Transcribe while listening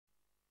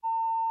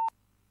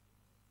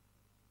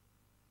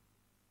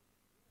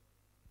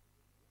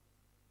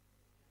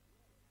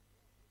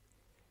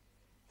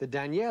The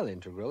Daniell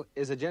integral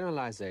is a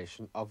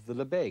generalization of the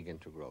Lebesgue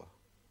integral.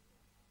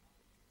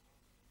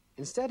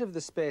 Instead of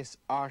the space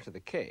r to the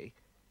k,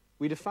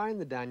 we define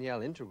the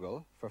Daniell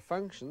integral for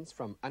functions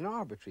from an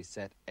arbitrary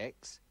set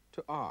x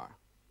to r.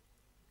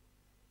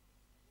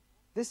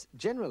 This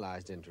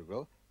generalized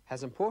integral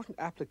has important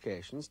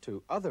applications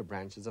to other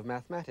branches of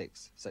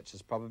mathematics, such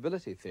as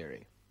probability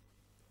theory.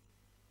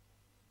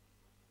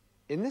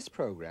 In this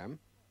program,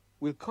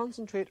 we'll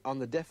concentrate on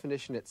the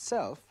definition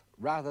itself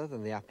rather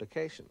than the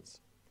applications.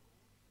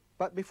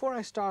 But before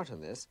I start on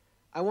this,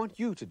 I want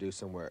you to do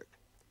some work.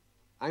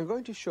 I'm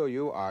going to show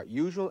you our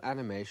usual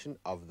animation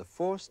of the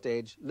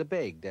four-stage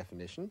Lebesgue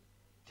definition,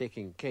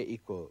 taking k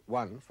equal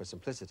 1 for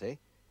simplicity,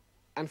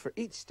 and for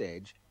each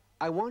stage,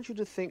 I want you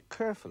to think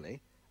carefully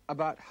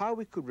about how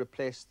we could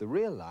replace the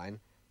real line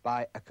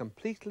by a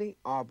completely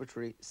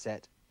arbitrary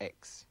set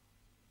x.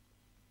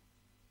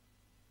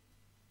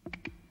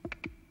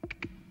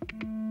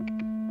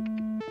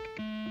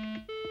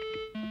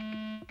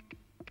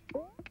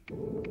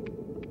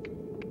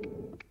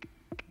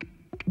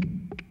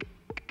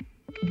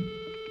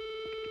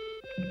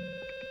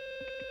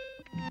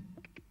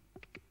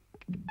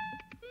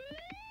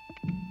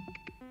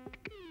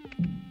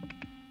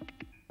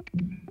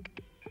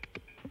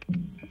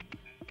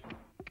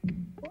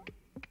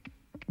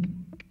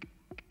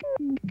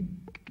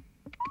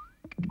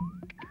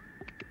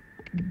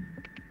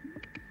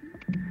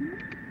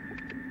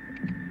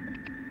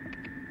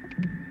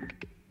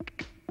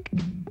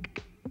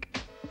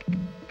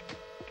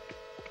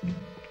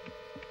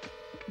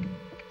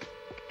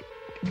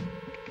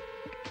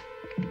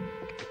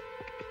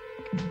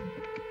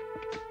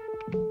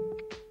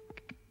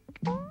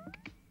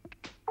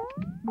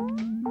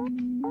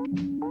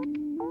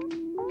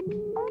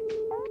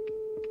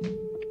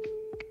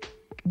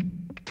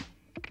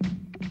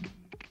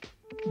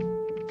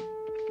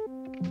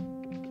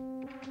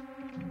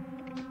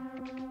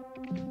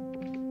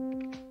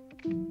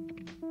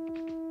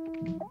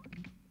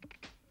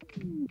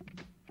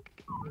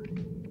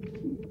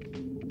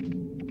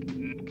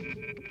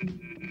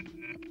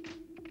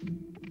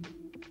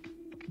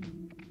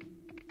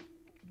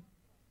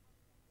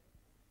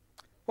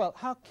 Well,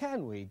 how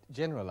can we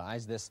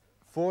generalize this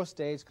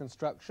four-stage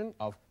construction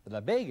of the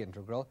Lebesgue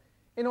integral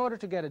in order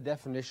to get a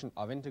definition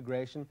of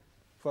integration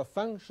for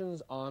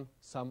functions on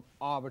some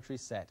arbitrary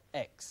set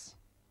x?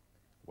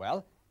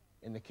 Well,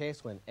 in the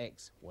case when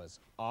x was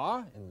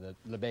r, in the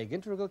Lebesgue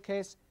integral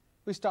case,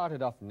 we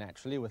started off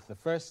naturally with the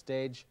first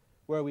stage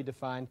where we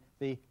defined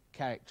the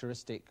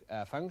characteristic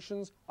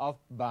functions of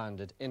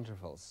bounded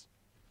intervals.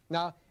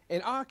 Now,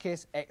 in our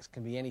case, x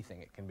can be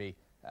anything. It can be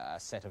a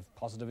set of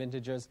positive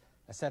integers,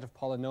 a set of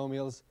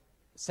polynomials,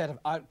 a set of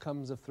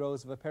outcomes of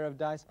throws of a pair of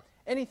dice,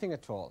 anything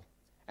at all.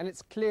 And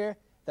it's clear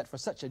that for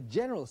such a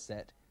general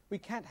set, we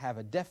can't have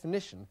a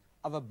definition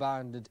of a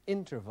bounded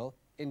interval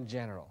in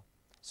general.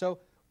 So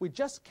we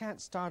just can't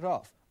start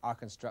off our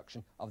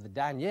construction of the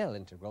Daniell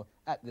integral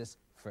at this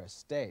first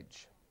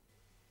stage.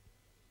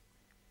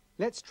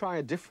 Let's try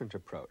a different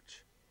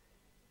approach.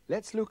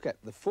 Let's look at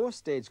the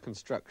four-stage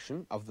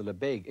construction of the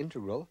Lebesgue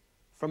integral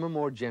from a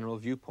more general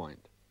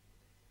viewpoint.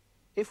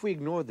 If we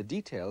ignore the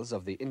details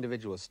of the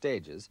individual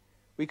stages,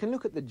 we can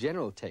look at the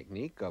general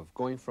technique of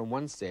going from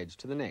one stage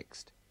to the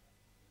next.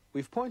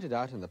 We've pointed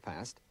out in the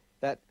past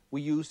that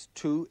we use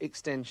two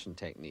extension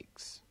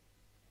techniques.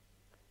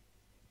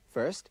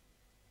 First,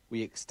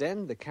 we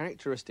extend the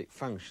characteristic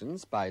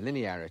functions by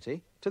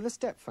linearity to the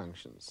step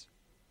functions.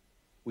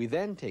 We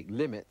then take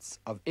limits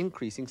of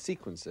increasing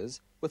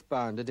sequences with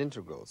bounded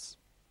integrals.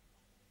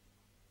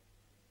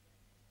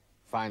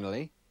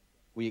 Finally,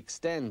 we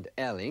extend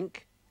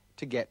L-inc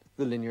to get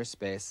the linear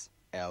space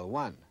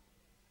L1.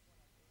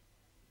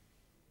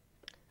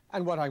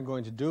 And what I'm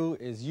going to do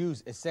is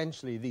use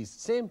essentially these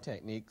same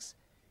techniques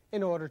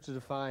in order to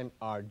define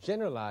our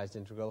generalized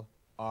integral,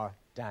 our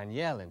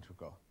Daniell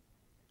integral.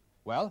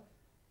 Well,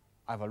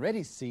 I've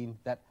already seen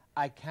that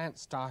I can't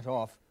start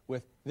off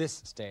with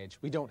this stage.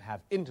 We don't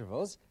have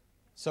intervals,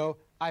 so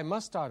I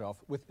must start off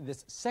with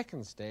this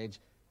second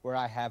stage where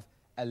I have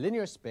a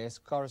linear space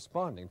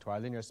corresponding to our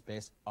linear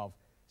space of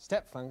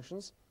step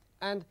functions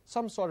and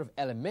some sort of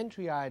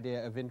elementary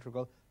idea of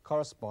integral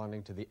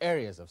corresponding to the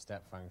areas of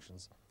step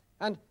functions.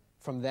 And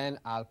from then,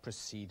 I'll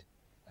proceed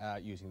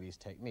using these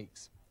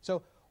techniques.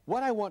 So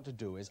what I want to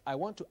do is I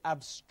want to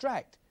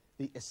abstract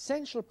the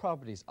essential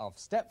properties of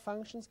step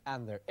functions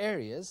and their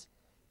areas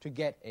to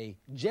get a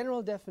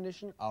general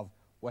definition of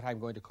what I'm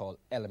going to call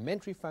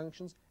elementary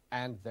functions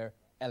and their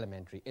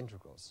elementary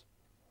integrals.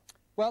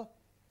 Well,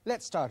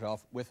 let's start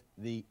off with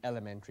the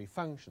elementary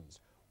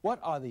functions. What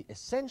are the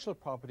essential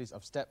properties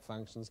of step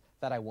functions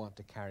that I want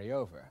to carry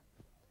over?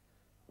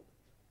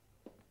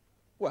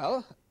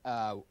 Well,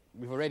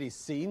 we've already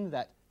seen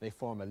that they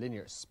form a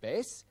linear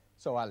space,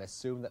 so I'll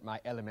assume that my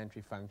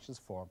elementary functions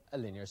form a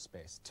linear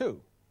space too.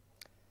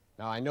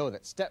 Now, I know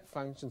that step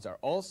functions are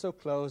also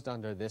closed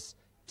under this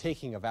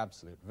taking of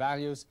absolute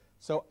values,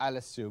 so I'll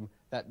assume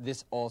that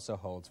this also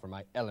holds for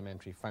my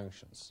elementary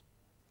functions.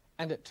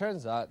 And it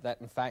turns out that,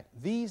 in fact,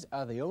 these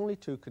are the only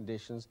two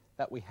conditions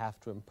that we have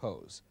to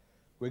impose.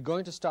 We're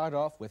going to start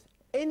off with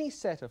any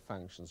set of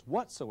functions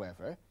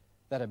whatsoever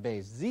that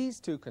obeys these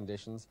two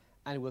conditions,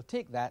 and we'll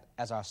take that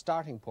as our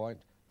starting point,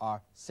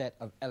 our set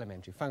of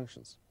elementary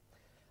functions.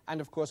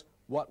 And, of course,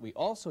 what we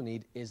also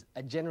need is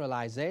a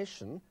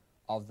generalization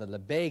of the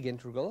Lebesgue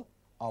integral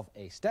of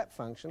a step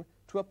function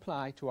to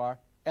apply to our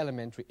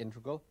elementary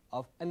integral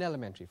of an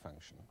elementary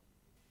function.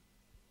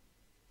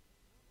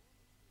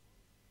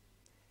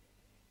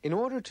 In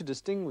order to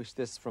distinguish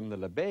this from the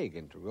Lebesgue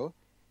integral,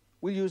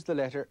 we'll use the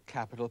letter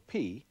capital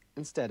P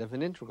instead of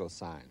an integral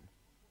sign.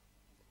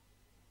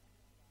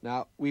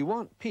 Now, we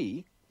want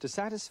P to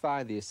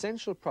satisfy the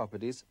essential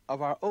properties of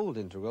our old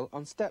integral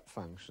on step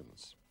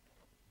functions.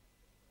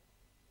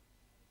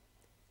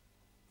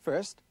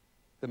 First,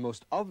 the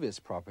most obvious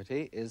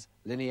property is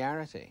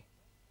linearity.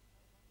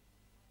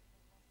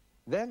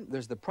 Then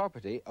there's the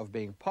property of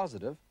being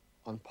positive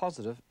on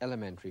positive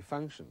elementary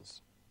functions.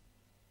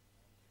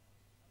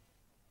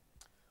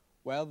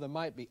 Well, there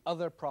might be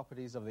other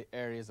properties of the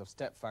areas of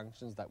step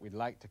functions that we'd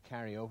like to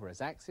carry over as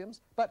axioms,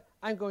 but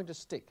I'm going to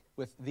stick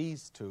with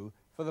these two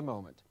for the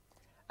moment.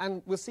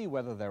 And we'll see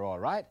whether they're all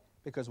right,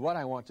 because what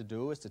I want to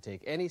do is to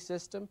take any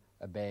system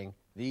obeying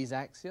these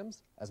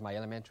axioms as my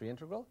elementary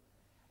integral,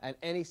 and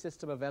any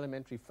system of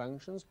elementary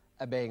functions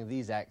obeying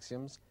these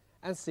axioms,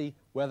 and see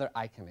whether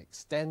I can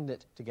extend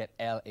it to get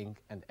L inc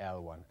and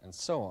L1 and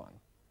so on.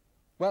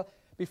 Well,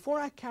 before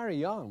I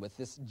carry on with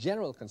this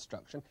general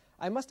construction,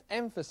 I must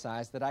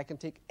emphasize that I can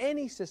take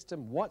any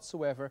system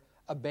whatsoever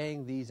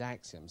obeying these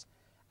axioms,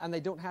 and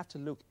they don't have to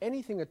look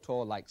anything at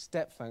all like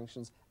step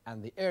functions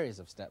and the areas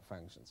of step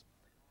functions.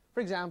 For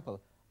example,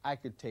 I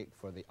could take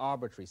for the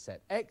arbitrary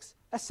set X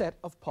a set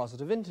of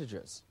positive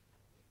integers.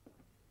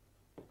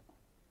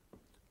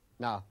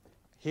 Now,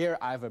 here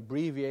I've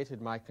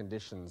abbreviated my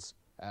conditions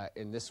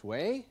in this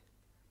way,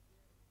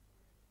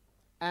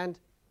 and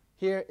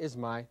here is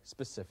my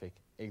specific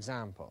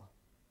example.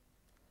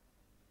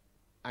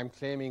 I'm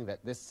claiming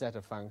that this set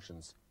of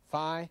functions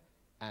phi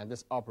and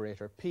this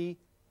operator p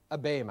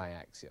obey my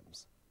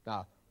axioms.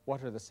 Now,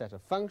 what are the set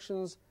of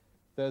functions?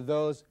 They're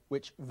those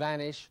which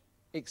vanish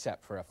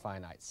except for a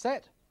finite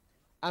set,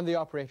 and the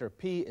operator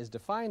p is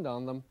defined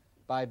on them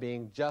by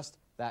being just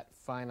that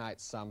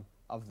finite sum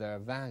of their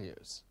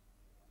values.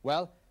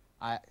 Well,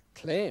 I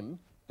claim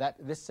that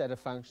this set of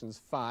functions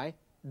phi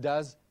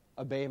does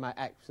obey my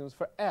axioms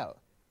for L.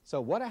 So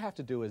what I have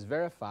to do is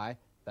verify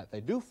that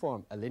they do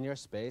form a linear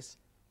space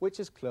which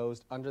is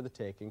closed under the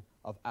taking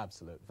of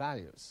absolute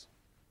values.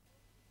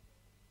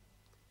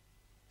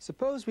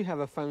 Suppose we have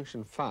a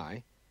function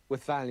phi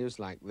with values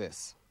like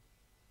this.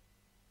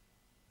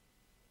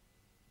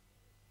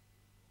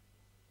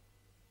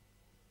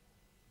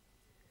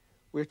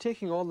 We're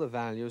taking all the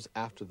values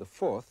after the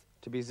fourth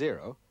to be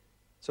 0,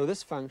 so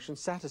this function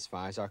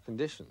satisfies our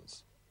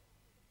conditions.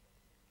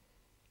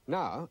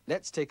 Now,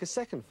 let's take a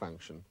second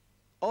function,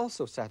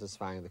 also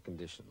satisfying the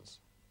conditions.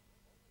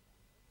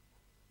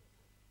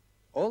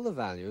 All the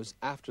values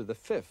after the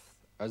fifth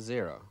are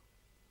 0.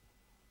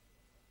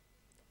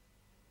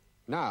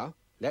 Now,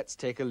 let's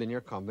take a linear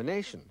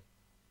combination,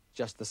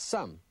 just the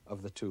sum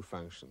of the two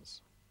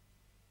functions.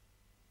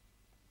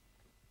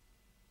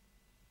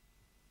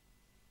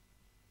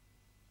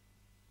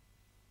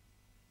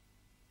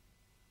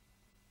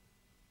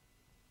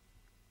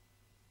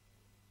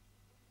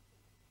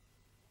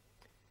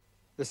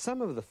 The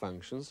sum of the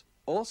functions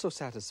also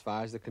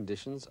satisfies the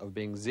conditions of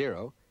being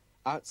 0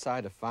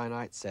 outside a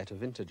finite set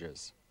of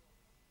integers.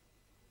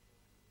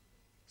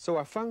 So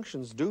our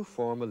functions do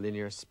form a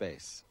linear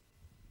space.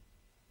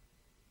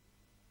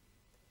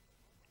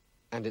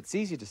 And it's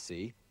easy to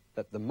see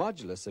that the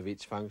modulus of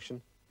each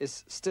function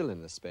is still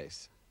in the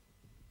space.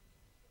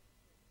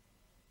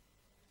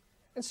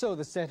 And so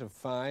the set of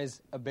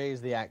phi's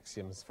obeys the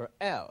axioms for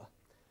L.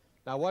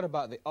 Now, what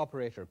about the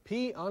operator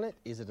p on it?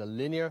 Is it a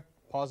linear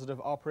positive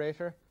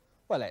operator?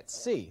 Well, let's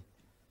see.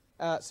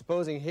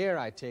 Supposing here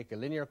I take a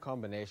linear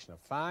combination of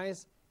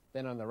phi's,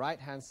 then on the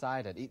right-hand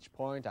side at each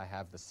point I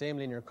have the same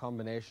linear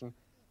combination,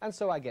 and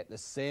so I get the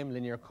same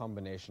linear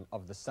combination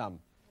of the sum.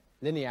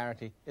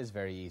 Linearity is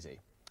very easy.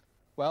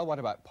 Well, what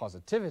about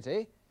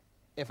positivity?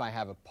 If I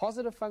have a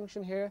positive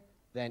function here,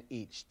 then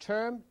each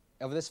term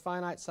of this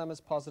finite sum is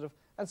positive,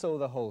 and so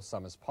the whole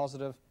sum is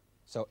positive,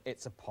 so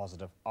it's a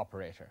positive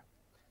operator.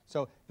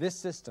 So this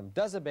system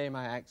does obey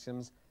my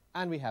axioms,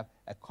 and we have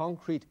a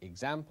concrete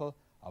example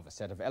of a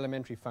set of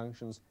elementary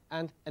functions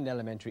and an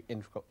elementary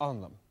integral on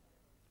them.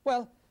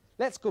 Well,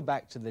 let's go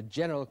back to the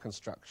general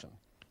construction.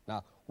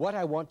 Now, what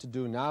I want to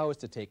do now is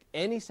to take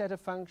any set of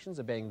functions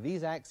obeying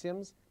these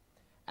axioms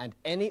and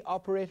any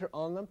operator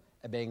on them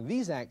obeying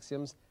these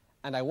axioms,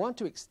 and I want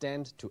to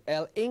extend to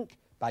L inc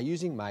by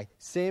using my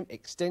same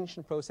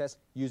extension process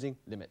using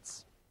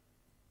limits.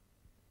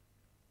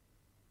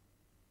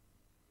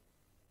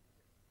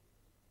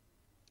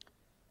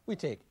 We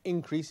take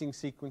increasing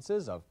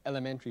sequences of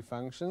elementary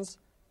functions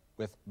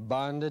with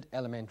bounded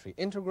elementary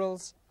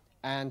integrals,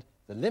 and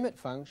the limit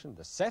function,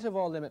 the set of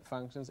all limit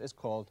functions, is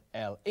called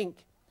L inc.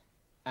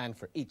 And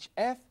for each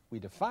f, we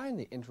define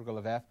the integral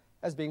of f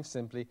as being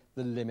simply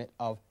the limit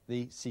of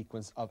the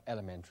sequence of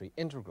elementary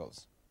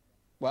integrals.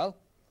 Well,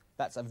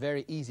 that's a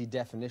very easy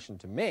definition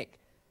to make,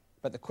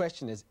 but the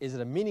question is it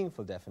a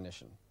meaningful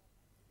definition?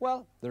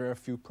 Well, there are a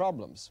few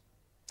problems.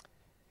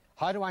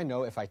 How do I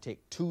know if I take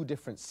two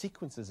different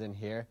sequences in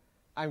here,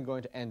 I'm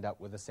going to end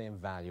up with the same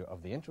value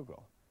of the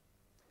integral?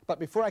 But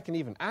before I can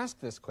even ask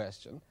this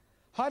question,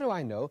 how do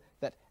I know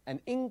that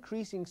an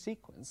increasing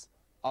sequence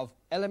of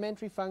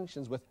elementary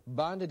functions with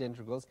bounded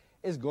integrals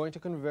is going to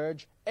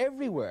converge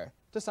everywhere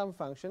to some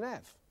function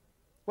f?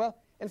 Well,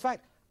 in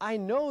fact, I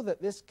know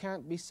that this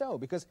can't be so,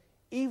 because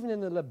even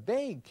in the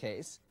Lebesgue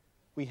case,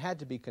 we had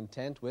to be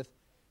content with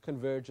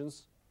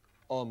convergence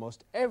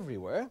almost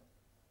everywhere.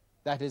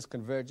 That is,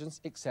 convergence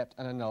except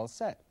on a null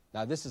set.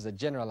 Now, this is a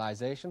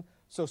generalization,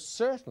 so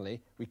certainly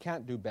we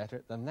can't do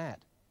better than that.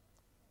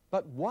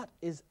 But what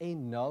is a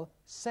null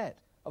set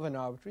of an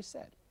arbitrary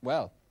set?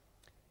 Well,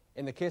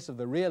 in the case of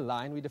the real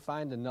line, we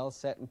defined a null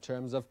set in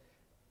terms of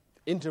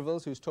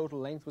intervals whose total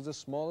length was as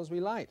small as we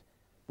liked.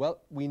 Well,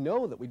 we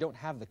know that we don't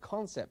have the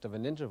concept of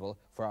an interval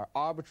for our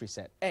arbitrary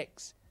set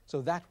x,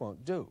 so that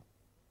won't do.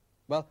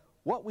 Well,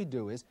 what we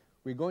do is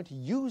we're going to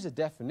use a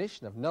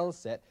definition of null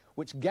set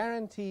which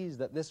guarantees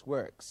that this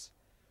works.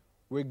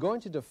 We're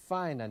going to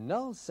define a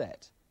null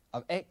set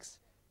of x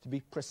to be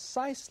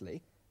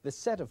precisely the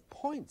set of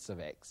points of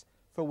x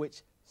for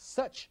which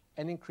such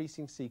an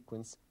increasing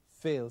sequence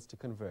fails to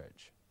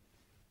converge.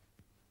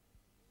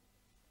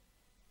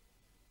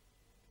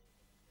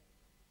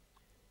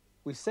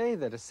 We say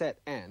that a set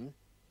n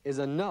is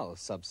a null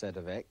subset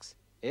of x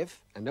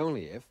if, and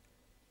only if,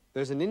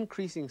 there's an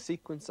increasing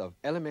sequence of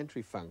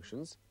elementary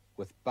functions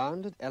with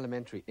bounded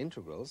elementary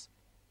integrals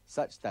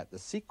such that the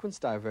sequence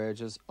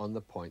diverges on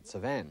the points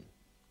of n.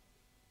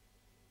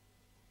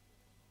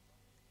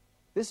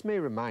 This may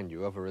remind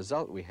you of a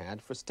result we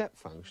had for step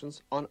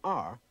functions on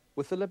R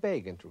with the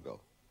Lebesgue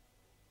integral.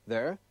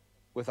 There,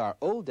 with our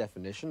old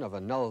definition of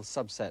a null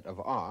subset of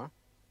R,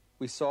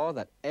 we saw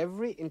that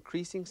every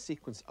increasing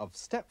sequence of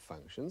step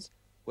functions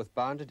with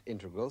bounded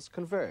integrals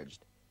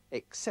converged,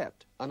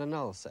 except on a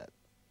null set.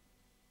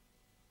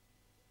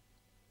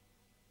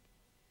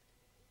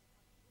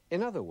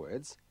 In other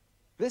words,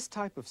 this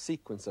type of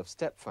sequence of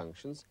step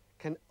functions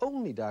can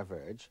only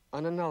diverge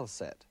on a null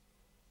set.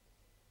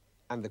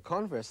 And the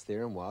converse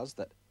theorem was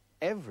that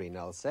every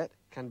null set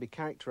can be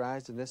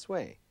characterized in this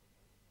way.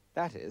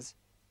 That is,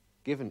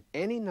 given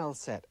any null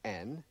set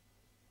n,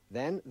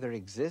 then there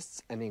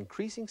exists an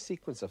increasing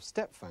sequence of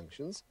step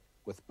functions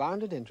with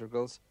bounded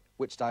integrals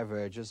which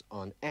diverges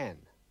on n.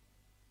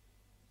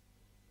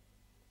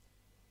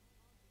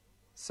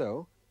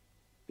 So,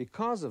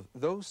 because of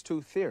those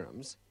two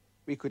theorems,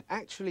 we could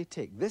actually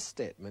take this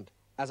statement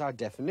as our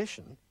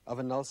definition of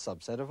a null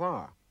subset of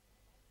R.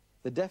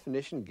 The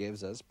definition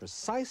gives us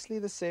precisely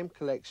the same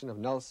collection of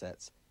null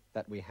sets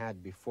that we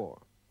had before.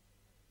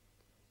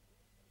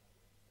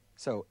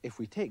 So, if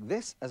we take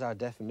this as our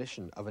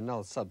definition of a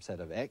null subset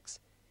of X,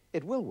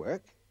 it will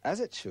work, as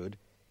it should,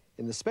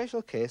 in the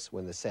special case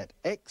when the set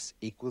X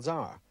equals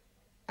R,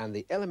 and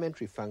the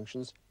elementary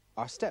functions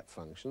are step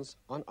functions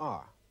on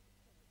R.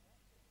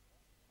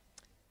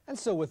 And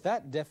so with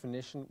that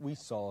definition, we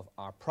solve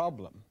our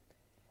problem.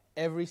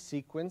 Every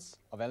sequence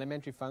of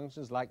elementary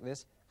functions like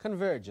this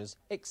converges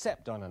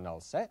except on a null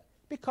set,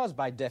 because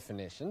by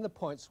definition, the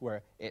points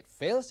where it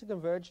fails to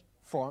converge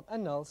form a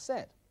null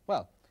set.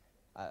 Well,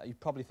 you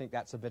probably think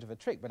that's a bit of a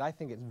trick, but I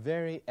think it's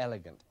very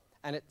elegant.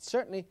 And it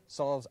certainly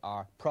solves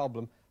our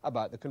problem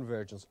about the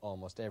convergence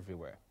almost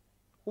everywhere.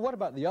 Well, what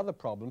about the other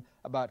problem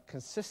about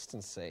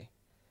consistency?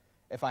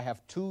 If I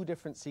have two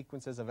different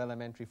sequences of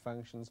elementary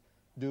functions,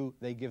 do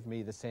they give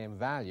me the same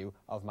value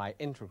of my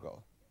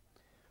integral?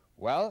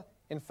 Well,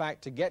 in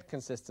fact, to get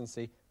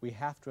consistency, we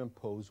have to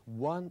impose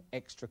one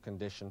extra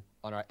condition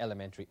on our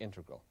elementary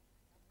integral.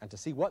 And to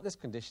see what this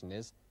condition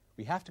is,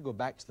 we have to go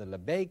back to the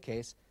Lebesgue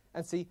case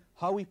and see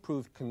how we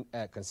prove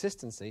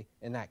consistency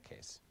in that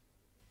case.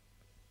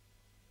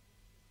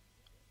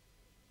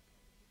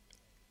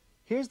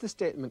 Here's the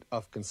statement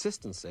of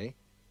consistency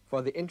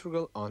for the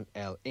integral on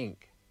L Inc.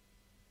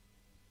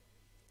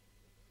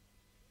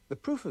 The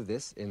proof of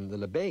this in the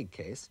Lebesgue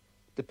case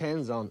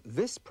depends on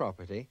this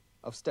property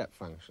of step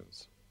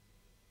functions.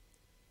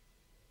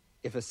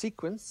 If a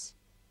sequence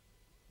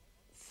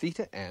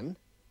theta n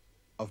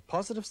of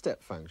positive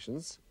step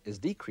functions is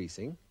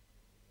decreasing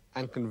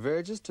and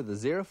converges to the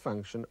zero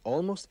function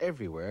almost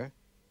everywhere,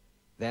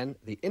 then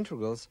the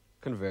integrals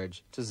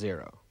converge to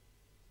zero.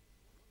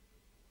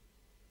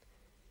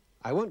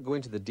 I won't go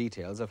into the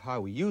details of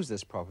how we use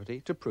this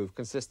property to prove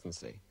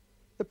consistency.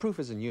 The proof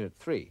is in Unit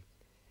 3.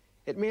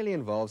 It merely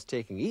involves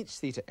taking each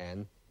theta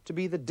n to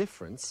be the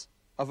difference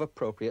of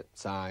appropriate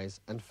size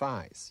and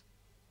phi's.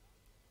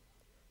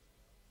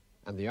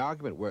 And the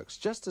argument works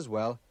just as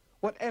well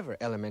whatever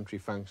elementary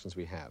functions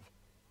we have,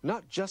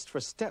 not just for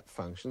step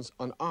functions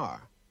on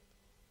R,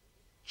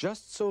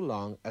 just so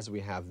long as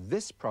we have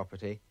this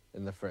property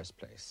in the first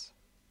place.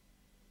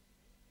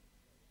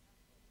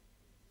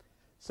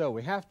 So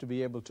we have to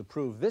be able to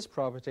prove this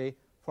property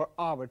for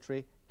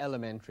arbitrary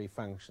elementary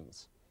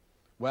functions?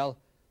 Well,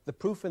 the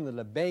proof in the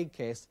Lebesgue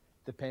case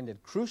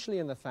depended crucially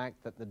on the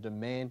fact that the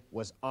domain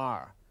was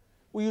R.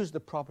 We used the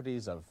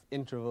properties of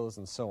intervals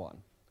and so on,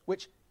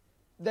 which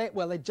they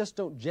just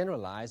don't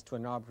generalize to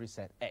an arbitrary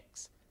set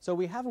X. So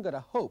we haven't got a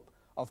hope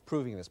of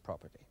proving this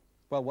property.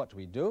 Well, what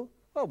do?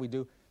 Well, we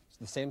do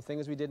the same thing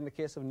as we did in the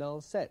case of null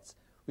sets.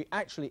 We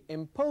actually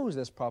impose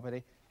this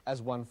property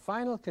as one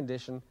final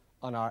condition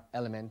on our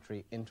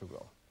elementary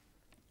integral.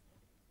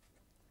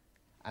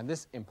 And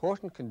this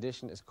important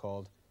condition is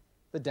called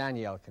the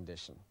Daniell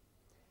condition.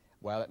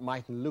 Well, it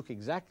mightn't look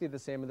exactly the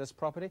same as this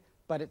property,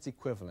 but it's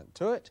equivalent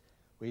to it.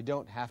 We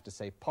don't have to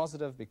say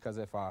positive, because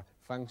if our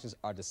functions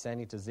are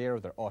descending to 0,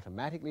 they're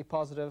automatically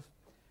positive.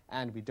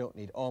 And we don't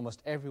need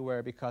almost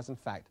everywhere, because, in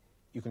fact,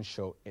 you can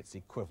show it's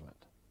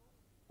equivalent.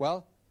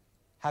 Well,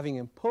 having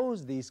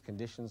imposed these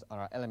conditions on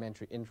our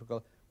elementary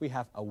integral, we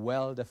have a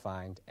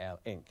well-defined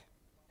L-inc.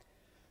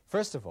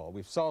 First of all,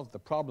 we've solved the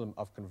problem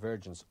of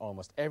convergence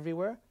almost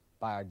everywhere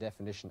by our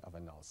definition of a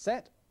null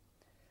set.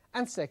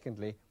 And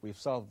secondly, we've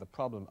solved the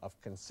problem of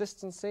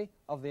consistency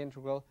of the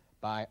integral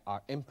by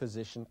our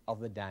imposition of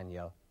the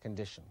Daniell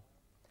condition.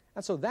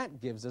 And so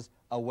that gives us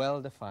a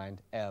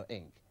well-defined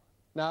L-inc.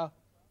 Now,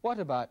 what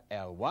about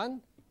L1?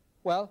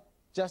 Well,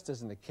 just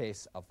as in the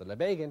case of the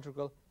Lebesgue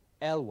integral,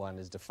 L1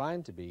 is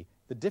defined to be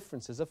the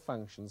differences of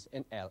functions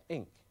in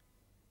L-inc.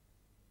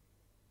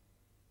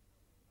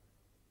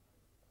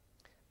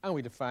 And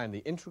we define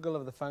the integral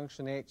of the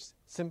function h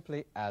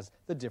simply as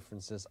the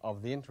differences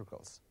of the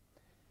integrals.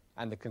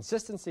 And the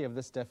consistency of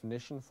this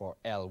definition for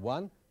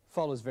L1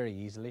 follows very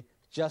easily,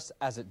 just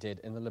as it did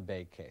in the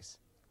Lebesgue case.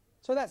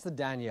 So that's the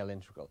Daniell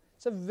integral.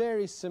 It's a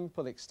very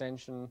simple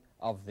extension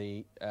of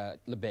the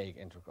Lebesgue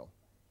integral.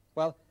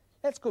 Well,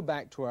 let's go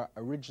back to our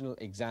original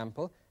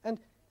example and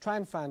try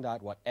and find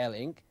out what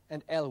L-inc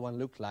and L1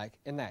 look like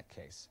in that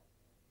case.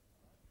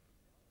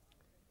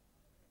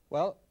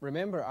 Well,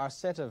 remember, our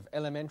set of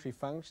elementary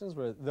functions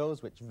were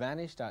those which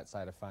vanished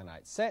outside a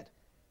finite set,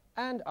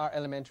 and our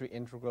elementary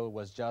integral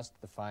was just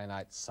the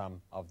finite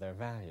sum of their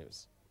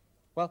values.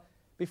 Well,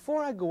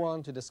 before I go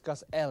on to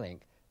discuss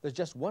L-inc, there's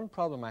just one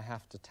problem I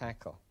have to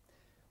tackle.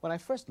 When I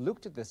first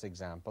looked at this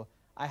example,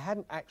 I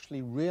hadn't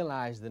actually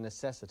realized the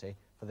necessity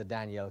for the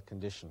Daniell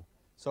condition,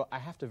 so I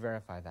have to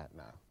verify that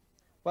now.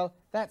 Well,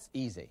 that's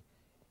easy.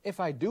 If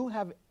I do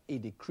have a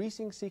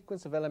decreasing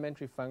sequence of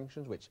elementary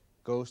functions which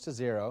goes to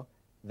 0,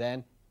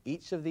 then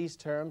each of these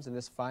terms in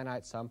this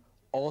finite sum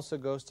also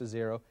goes to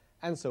 0,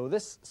 and so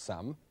this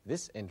sum,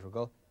 this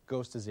integral,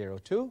 goes to 0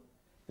 too.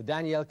 The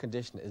Daniell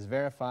condition is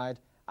verified.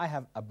 I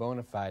have a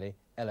bona fide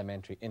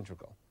elementary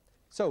integral.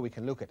 So we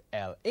can look at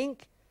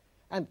L-inc,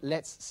 and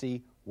let's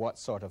see what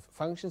sort of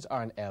functions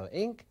are in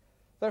L-inc.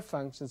 They're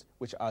functions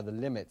which are the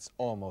limits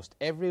almost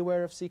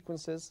everywhere of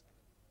sequences.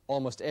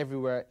 Almost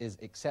everywhere is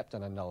except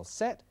on a null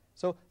set.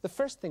 So the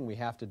first thing we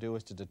have to do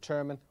is to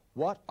determine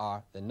what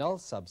are the null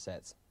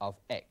subsets of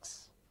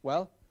X.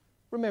 Well,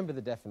 remember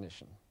the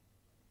definition.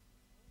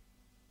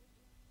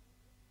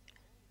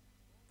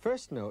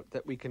 First note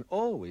that we can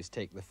always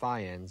take the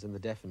phi ends in the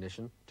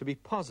definition to be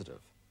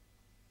positive.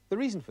 The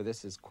reason for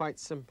this is quite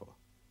simple.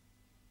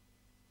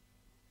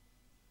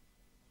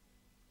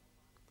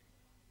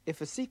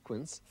 If a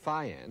sequence,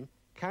 phi n,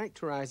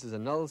 characterizes a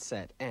null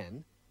set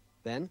n,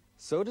 then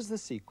so does the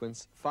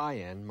sequence phi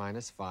n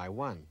minus phi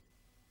 1.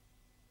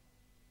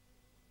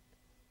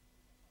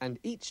 And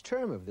each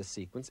term of this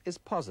sequence is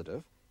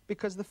positive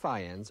because the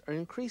phi ends are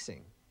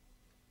increasing.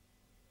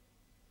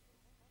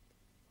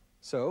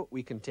 So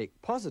we can take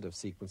positive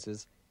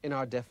sequences in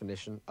our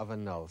definition of a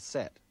null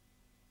set.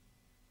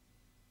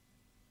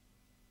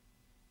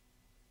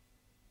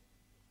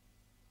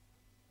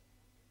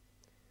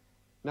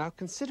 Now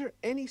consider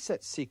any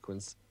such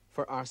sequence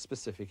for our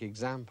specific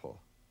example.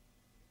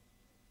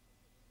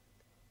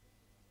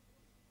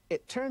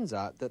 It turns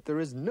out that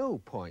there is no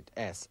point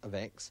S of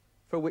X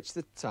for which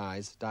the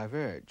ties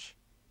diverge.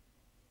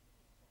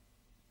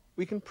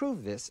 We can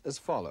prove this as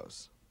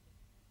follows.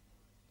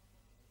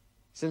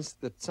 Since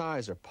the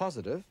ties are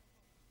positive,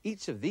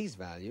 each of these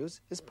values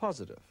is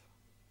positive.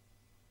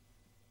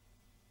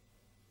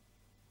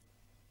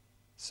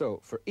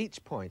 So for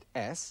each point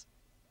S,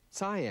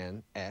 psi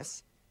n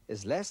S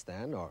is less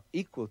than or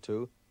equal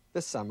to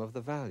the sum of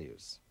the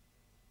values.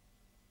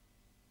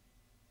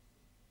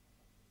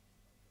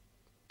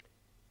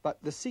 But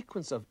the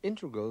sequence of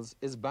integrals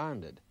is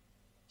bounded,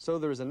 so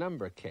there is a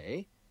number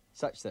k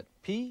such that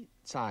p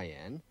psi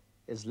n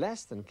is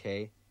less than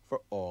k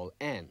for all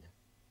n.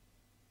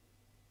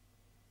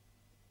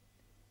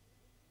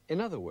 In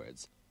other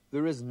words,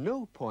 there is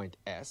no point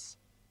S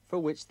for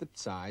which the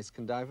psi's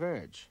can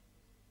diverge.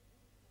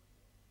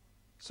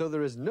 So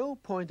there is no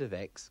point of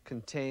X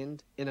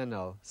contained in a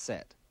null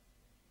set.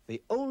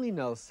 The only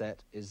null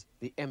set is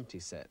the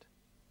empty set.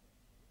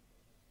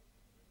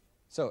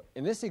 So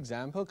in this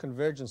example,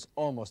 convergence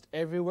almost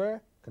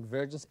everywhere,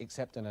 convergence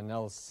except in a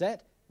null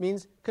set,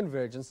 means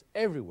convergence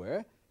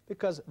everywhere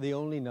because the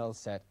only null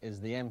set is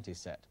the empty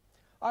set.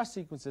 Our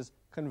sequences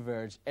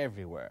converge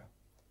everywhere.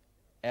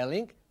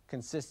 L-inc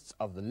consists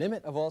of the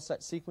limit of all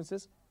such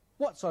sequences,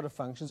 what sort of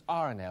functions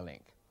are an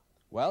L-inc?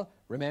 Well,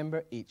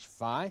 remember, each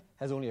phi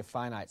has only a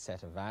finite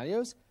set of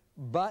values,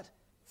 but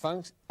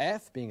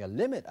f, being a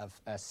limit of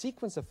a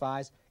sequence of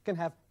phi's, can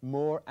have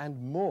more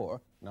and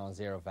more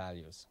non-zero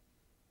values.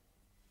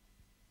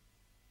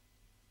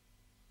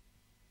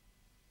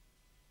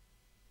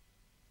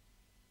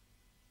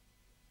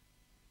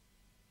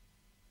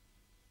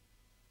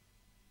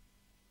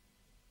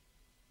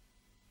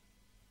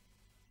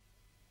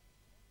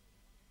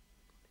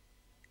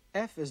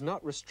 F is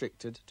not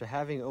restricted to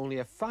having only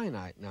a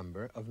finite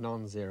number of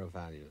non-zero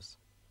values.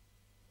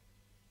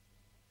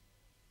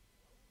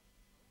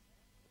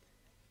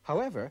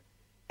 However,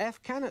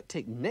 f cannot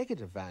take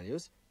negative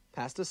values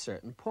past a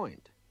certain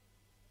point.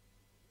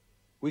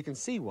 We can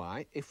see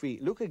why if we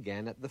look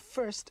again at the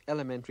first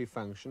elementary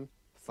function,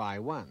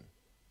 phi1.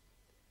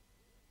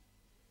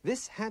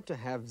 This had to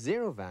have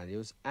zero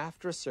values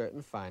after a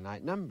certain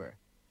finite number,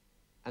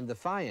 and the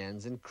phi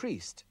ends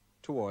increased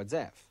towards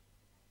f.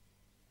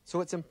 So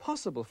it's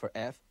impossible for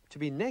f to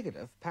be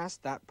negative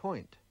past that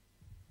point.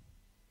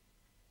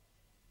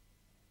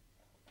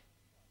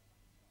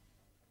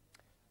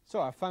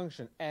 So our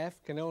function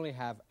f can only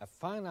have a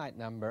finite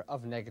number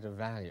of negative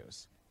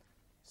values.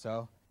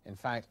 So, in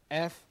fact,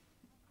 f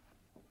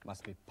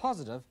must be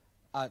positive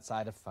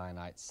outside a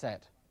finite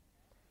set.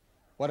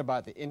 What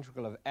about the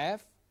integral of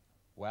f?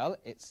 Well,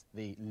 it's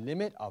the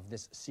limit of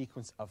this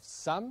sequence of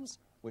sums,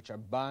 which are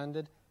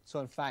bounded.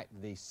 So, in fact,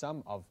 the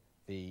sum of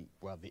the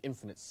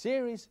infinite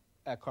series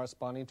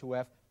corresponding to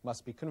f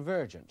must be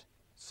convergent.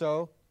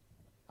 So,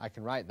 I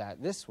can write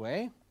that this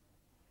way.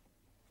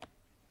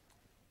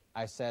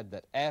 I said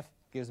that f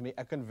gives me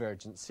a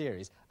convergent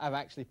series. I've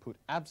actually put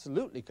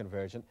absolutely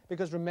convergent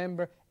because,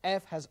 remember,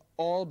 f has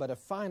all but a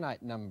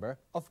finite number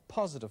of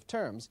positive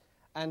terms,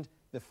 and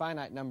the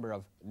finite number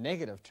of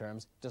negative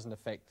terms doesn't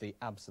affect the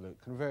absolute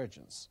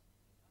convergence.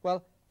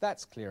 Well,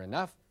 that's clear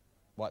enough.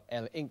 What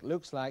L-inc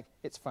looks like,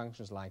 its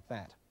functions like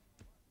that.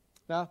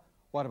 Now,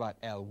 what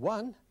about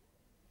L1?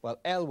 Well,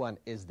 L1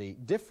 is the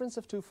difference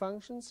of two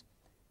functions,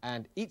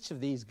 and each of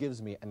these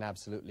gives me an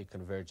absolutely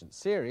convergent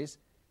series,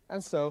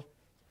 and so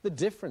the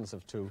difference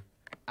of two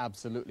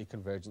absolutely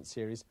convergent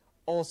series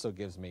also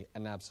gives me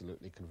an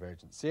absolutely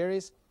convergent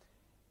series.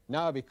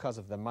 Now, because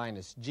of the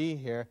minus g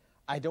here,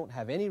 I don't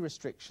have any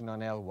restriction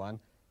on L1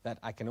 that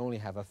I can only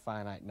have a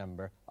finite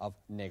number of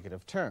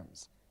negative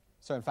terms.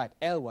 So, in fact,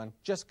 L1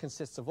 just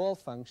consists of all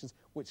functions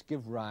which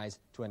give rise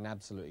to an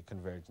absolutely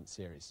convergent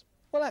series.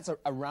 Well, that's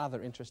a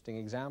rather interesting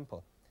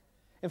example.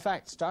 In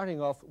fact, starting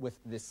off with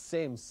this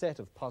same set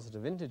of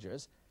positive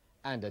integers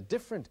and a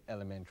different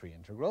elementary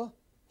integral,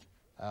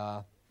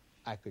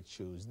 I could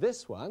choose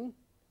this one.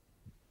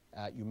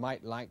 You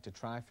might like to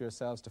try for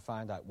yourselves to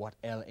find out what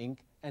L-inc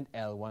and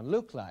L1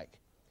 look like.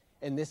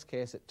 In this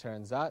case, it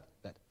turns out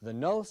that the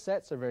null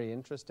sets are very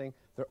interesting.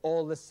 They're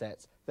all the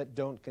sets that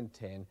don't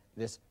contain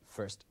this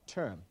first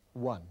term,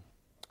 1.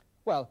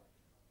 Well,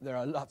 there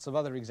are lots of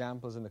other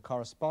examples in the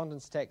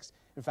correspondence text.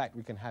 In fact,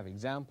 we can have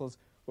examples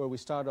where we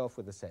start off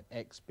with the set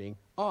x being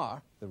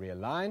R, the real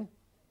line,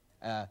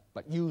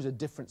 but use a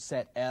different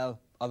set L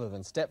other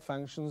than step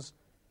functions,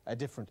 a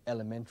different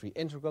elementary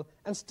integral,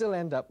 and still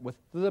end up with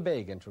the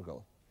Lebesgue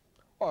integral.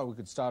 Or we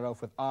could start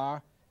off with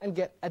R and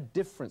get a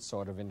different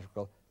sort of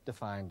integral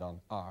defined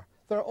on R.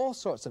 There are all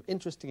sorts of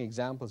interesting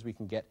examples we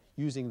can get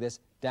using this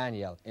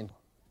Daniell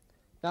integral.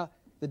 Now,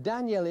 the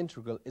Daniell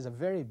integral is a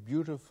very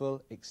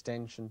beautiful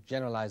extension,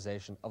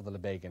 generalization of the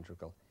Lebesgue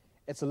integral.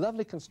 It's a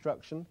lovely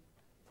construction,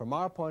 from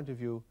our point of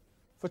view,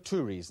 for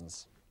two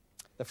reasons.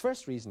 The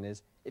first reason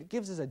is it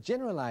gives us a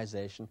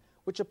generalization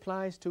which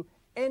applies to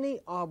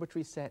any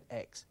arbitrary set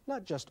x,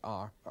 not just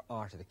R or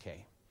R to the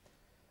k.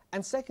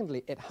 And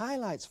secondly, it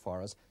highlights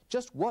for us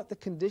just what the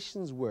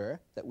conditions were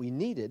that we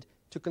needed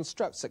to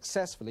construct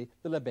successfully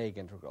the Lebesgue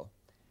integral.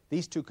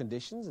 These two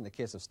conditions, in the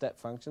case of step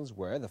functions,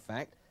 were the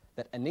fact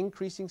that an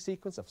increasing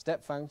sequence of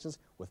step functions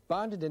with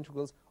bounded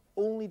integrals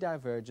only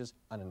diverges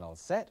on a null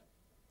set.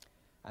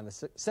 And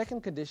the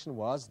second condition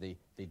was the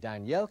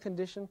Daniell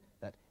condition,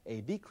 that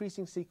a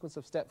decreasing sequence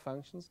of step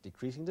functions,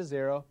 decreasing to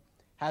 0,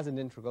 has an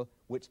integral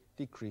which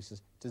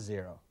decreases to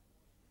 0.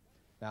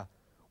 Now,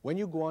 when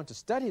you go on to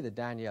study the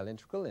Daniell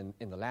integral in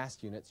the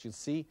last units, you'll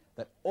see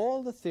that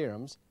all the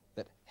theorems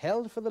that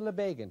held for the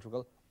Lebesgue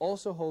integral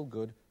also hold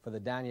good for the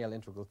Daniell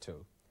integral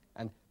too.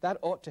 And that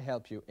ought to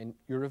help you in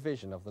your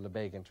revision of the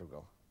Lebesgue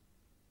integral.